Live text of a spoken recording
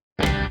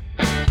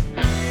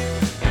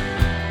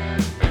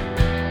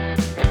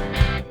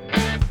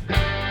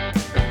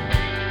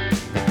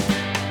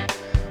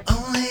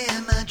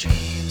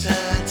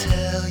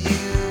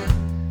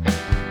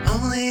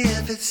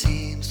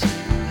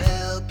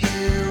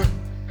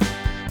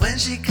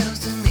she comes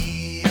to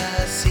me,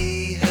 I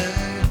see her.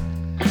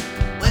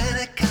 When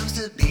it comes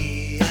to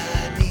me,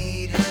 I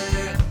need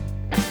her.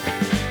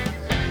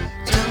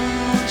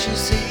 Don't you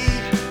see?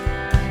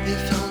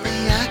 If only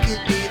I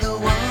could be the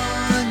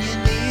one you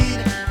need.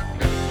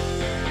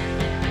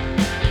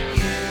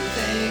 You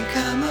think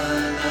I'm a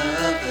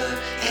lover,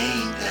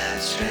 ain't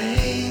that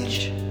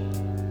strange?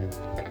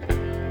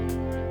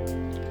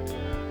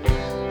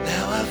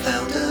 Now I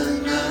found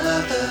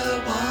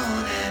another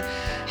one and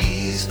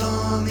he's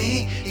for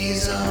me,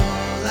 he's all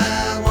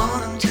I want.